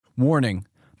Warning,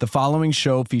 the following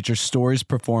show features stories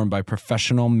performed by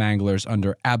professional manglers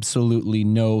under absolutely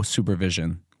no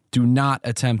supervision. Do not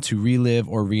attempt to relive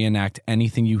or reenact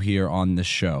anything you hear on this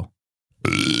show.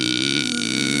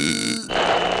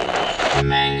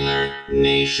 Mangler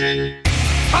Nation.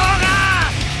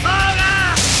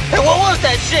 Hey, what was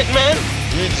that shit, man?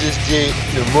 You just ate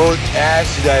the most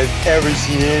acid I've ever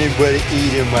seen anybody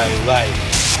eat in my life.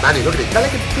 Manny, look at it.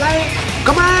 Pelican flying.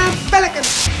 Come on, Pelican.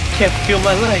 Can't feel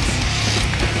my legs.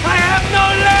 I have no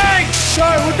legs!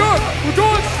 Sorry, we're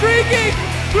going streaking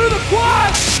through the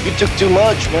quad! You took too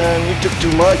much, man. You took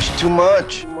too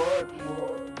much.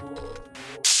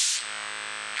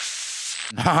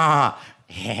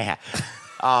 Yeah.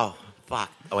 Oh, fuck.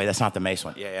 Oh, wait, that's not the Mace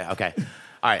one. Yeah, okay.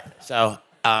 All right, so,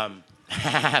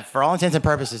 for all intents and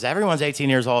purposes, everyone's 18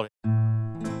 years old.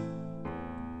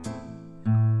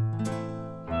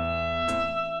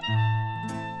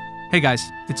 Hey guys,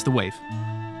 it's The Wave.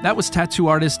 That was tattoo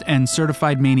artist and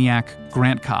certified maniac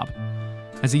Grant Cobb.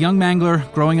 As a young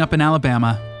mangler growing up in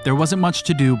Alabama, there wasn't much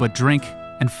to do but drink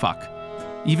and fuck.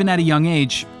 Even at a young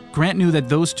age, Grant knew that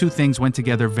those two things went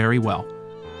together very well.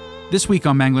 This week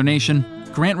on Mangler Nation,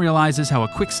 Grant realizes how a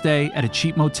quick stay at a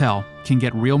cheap motel can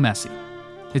get real messy.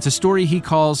 It's a story he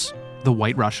calls The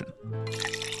White Russian.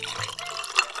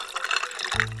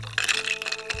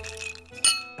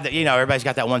 You know, everybody's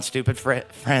got that one stupid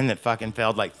friend that fucking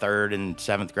failed like 3rd and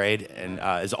 7th grade and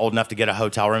is old enough to get a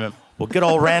hotel room. Well, good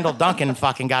old Randall Duncan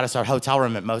fucking got us our hotel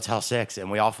room at Motel 6, and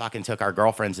we all fucking took our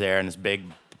girlfriends there in this big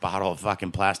bottle of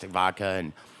fucking plastic vodka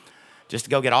and just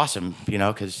to go get awesome, you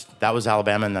know, because that was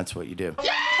Alabama and that's what you do.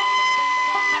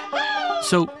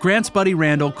 So Grant's buddy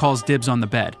Randall calls dibs on the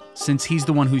bed, since he's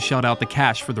the one who shelled out the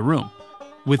cash for the room.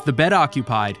 With the bed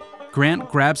occupied,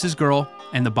 Grant grabs his girl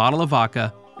and the bottle of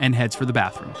vodka and heads for the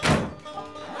bathroom.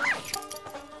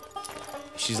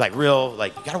 She's like, you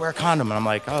gotta wear a condom. And I'm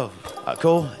like, oh,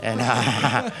 cool. And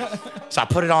so I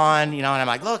put it on, you know, and I'm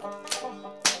like, look.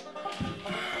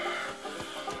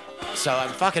 So I'm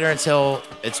fucking her until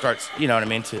it starts, you know what I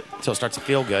mean, until it starts to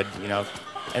feel good, you know.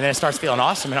 And then it starts feeling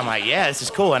awesome, and I'm like, yeah, this is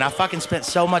cool. And I fucking spent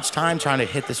so much time trying to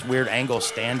hit this weird angle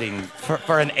standing.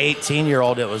 For an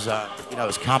 18-year-old, it was, it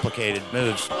was complicated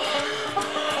moves.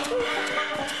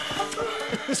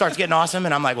 It starts getting awesome,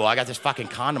 and I'm like, well, I got this fucking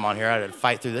condom on here. I had to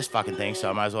fight through this fucking thing, so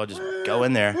I might as well just go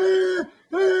in there.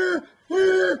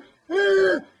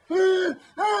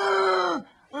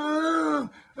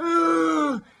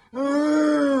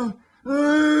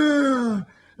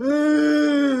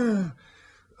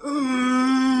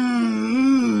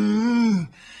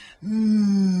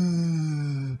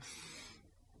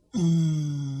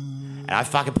 And I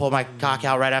fucking pulled my cock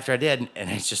out right after I did, and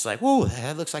it's just like, whoa,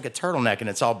 that looks like a turtleneck, and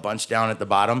it's all bunched down at the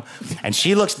bottom. And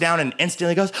she looks down and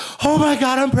instantly goes, oh my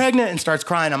God, I'm pregnant, and starts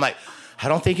crying. I'm like, I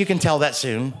don't think you can tell that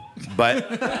soon, but,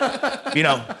 you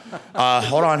know,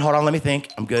 hold on, let me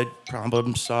think. I'm good,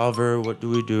 problem solver, what do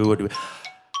we do?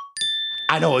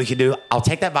 I know what we can do. I'll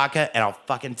take that vodka, and I'll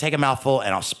fucking take a mouthful,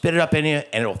 and I'll spit it up in you,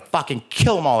 and it'll fucking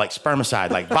kill them all like spermicide.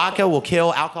 Like, vodka will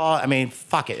kill, alcohol, I mean,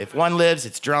 fuck it. If one lives,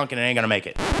 it's drunk, and it ain't gonna make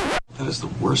it. That is the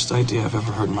worst idea I've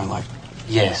ever heard in my life.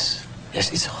 Yes,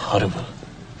 it's horrible,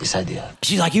 this idea.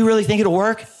 She's like, you really think it'll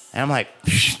work? And I'm like,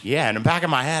 yeah. In the back of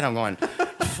my head, I'm going,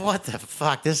 what the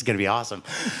fuck? This is gonna be awesome.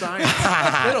 Science.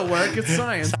 It'll work. It's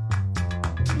science.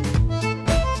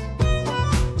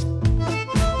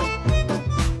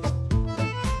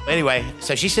 Anyway,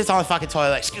 so she sits on the fucking toilet,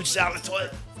 like, scooches out on the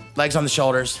toilet, legs on the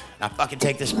shoulders. I fucking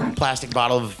take this plastic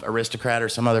bottle of Aristocrat or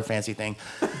some other fancy thing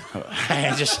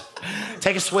and just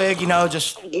take a swig, you know,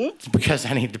 just because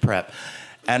I need to prep.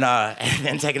 And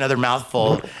then take another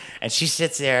mouthful. And she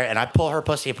sits there, and I pull her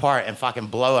pussy apart and fucking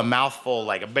blow a mouthful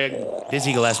like a big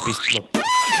Dizzy Gillespie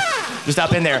just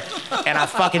up in there. And I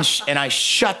fucking and I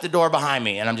shut the door behind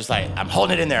me, and I'm just like, I'm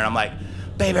holding it in there, and I'm like,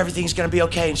 babe, everything's gonna be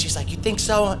okay. And she's like, you think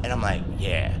so? And I'm like,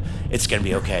 yeah, it's gonna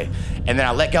be okay. And then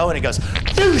I let go, and it goes,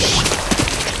 doosh!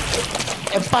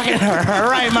 And fucking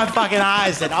right in my fucking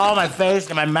eyes, and all my face,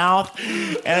 and my mouth.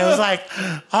 And it was like,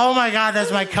 oh my God,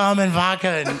 that's my cum and vodka.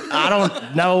 And I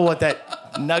don't know what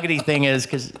that nuggety thing is,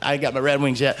 because I ain't got my Red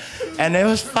Wings yet. And it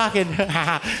was fucking,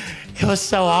 it was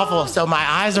so awful. So my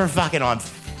eyes are fucking on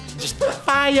just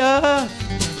fire.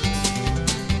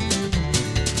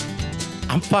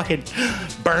 I'm fucking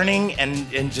burning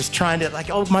and just trying to, like,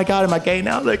 oh my God, am I gay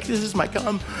now? Like, this is my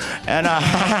cum. And,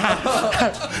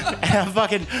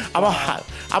 and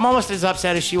I'm almost as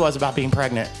upset as she was about being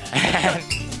pregnant. And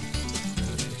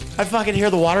I fucking hear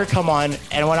the water come on,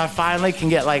 and when I finally can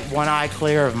get like one eye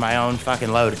clear of my own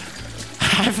fucking load,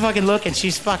 I fucking look, and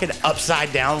she's fucking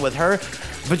upside down with her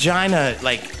vagina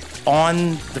like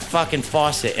on the fucking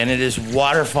faucet, and it is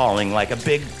water falling like a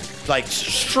big, like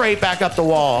straight back up the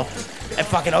wall and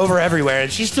fucking over everywhere.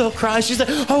 And she still cries. She's like,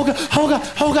 oh God, oh God,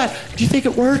 oh God, do you think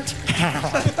it worked?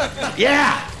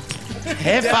 Yeah.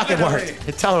 It fucking worked.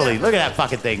 It totally. Look at that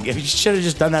fucking thing. You should have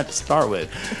just done that to start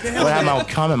with. Would have my own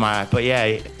cum in my eye. But yeah,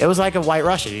 it was like a White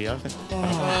Russian, you know?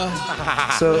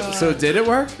 So did it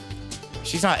work?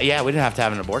 She's not, yeah, we didn't have to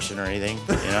have an abortion or anything,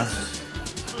 you know?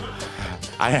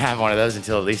 I didn't have one of those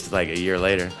until at least like a year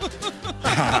later.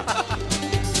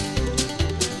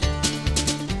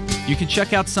 You can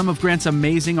check out some of Grant's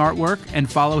amazing artwork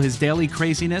and follow his daily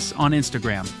craziness on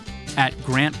Instagram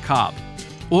 @GrantCobb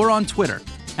or on Twitter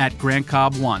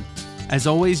 @GrantCobb1. As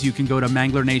always, you can go to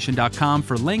ManglerNation.com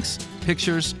for links,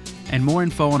 pictures, and more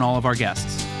info on all of our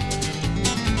guests.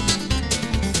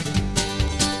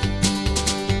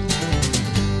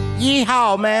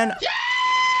 Yeehaw, man.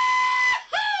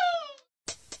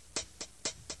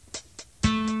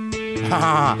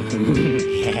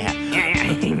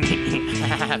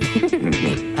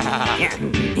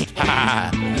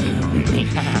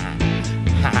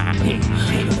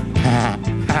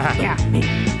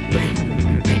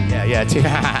 Yeah, too.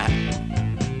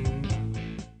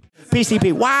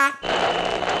 PCP, why?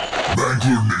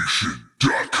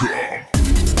 ManglerNation.com.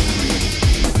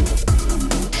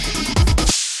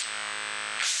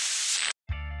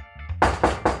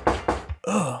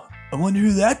 I wonder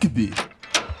who that could be.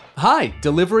 Hi,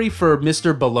 delivery for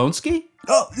Mr. Bolonsky?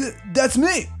 Oh, that's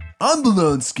me. I'm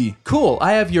Bolonsky. Cool,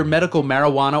 I have your medical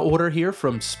marijuana order here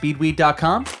from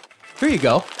speedweed.com. Here you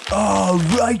go. Oh,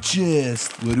 righteous.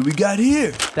 What do we got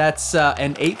here? That's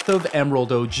an 1/8 of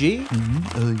Emerald OG.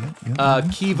 Mm-hmm. Yeah.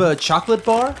 Kiva chocolate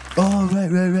bar. Oh, right.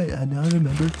 I now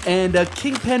remember. And a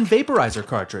Kingpen vaporizer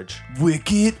cartridge.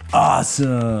 Wicked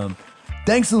awesome.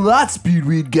 Thanks a lot,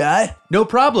 Speedweed guy. No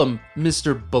problem,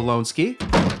 Mr. Bolonsky.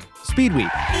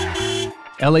 Speedweed,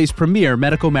 LA's premier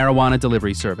medical marijuana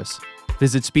delivery service.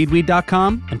 Visit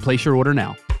speedweed.com and place your order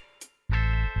now.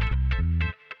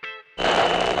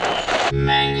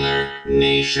 Mangler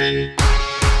Nation.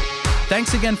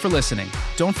 Thanks again for listening.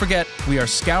 Don't forget, we are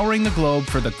scouring the globe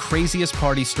for the craziest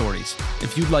party stories.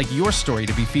 If you'd like your story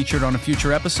to be featured on a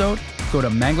future episode, go to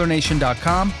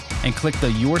ManglerNation.com and click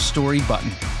the Your Story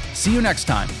button. See you next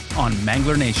time on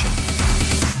Mangler Nation.